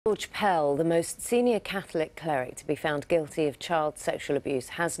George Pell, the most senior Catholic cleric to be found guilty of child sexual abuse,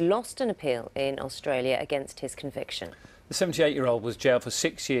 has lost an appeal in Australia against his conviction. The 78-year-old was jailed for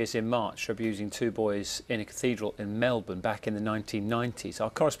 6 years in March for abusing two boys in a cathedral in Melbourne back in the 1990s.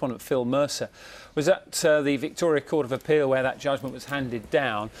 Our correspondent Phil Mercer was at the Victoria Court of Appeal where that judgment was handed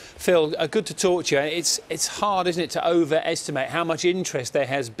down. Phil, good to talk to you. It's hard, isn't it, to overestimate how much interest there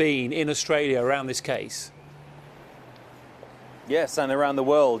has been in Australia around this case. Yes, and around the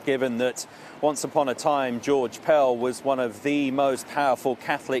world, given that once upon a time George Pell was one of the most powerful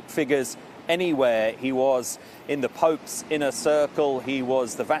Catholic figures anywhere. He was in the Pope's inner circle, he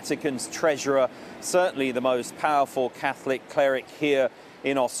was the Vatican's treasurer, certainly the most powerful Catholic cleric here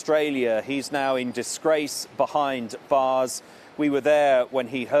in Australia. He's now in disgrace behind bars. We were there when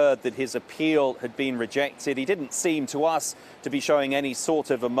he heard that his appeal had been rejected. He didn't seem to us to be showing any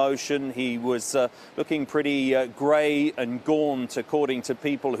sort of emotion. He was looking pretty grey and gaunt, according to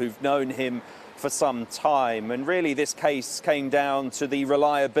people who've known him for some time. And really this case came down to the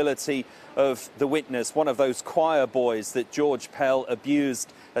reliability of the witness, one of those choir boys that George Pell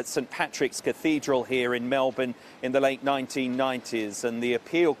abused at St Patrick's Cathedral here in Melbourne in the late 1990s. And the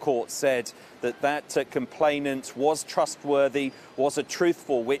appeal court said that complainant was trustworthy, was a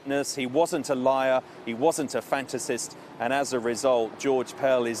truthful witness, he wasn't a liar, he wasn't a fantasist, and as a result George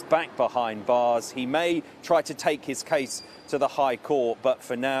Pell is back behind bars. He may try to take his case to the High Court, but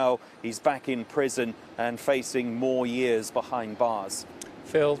for now he's back in prison and facing more years behind bars.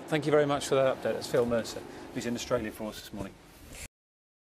 Phil, thank you very much for that update. That's Phil Mercer, who's in Australia for us this morning.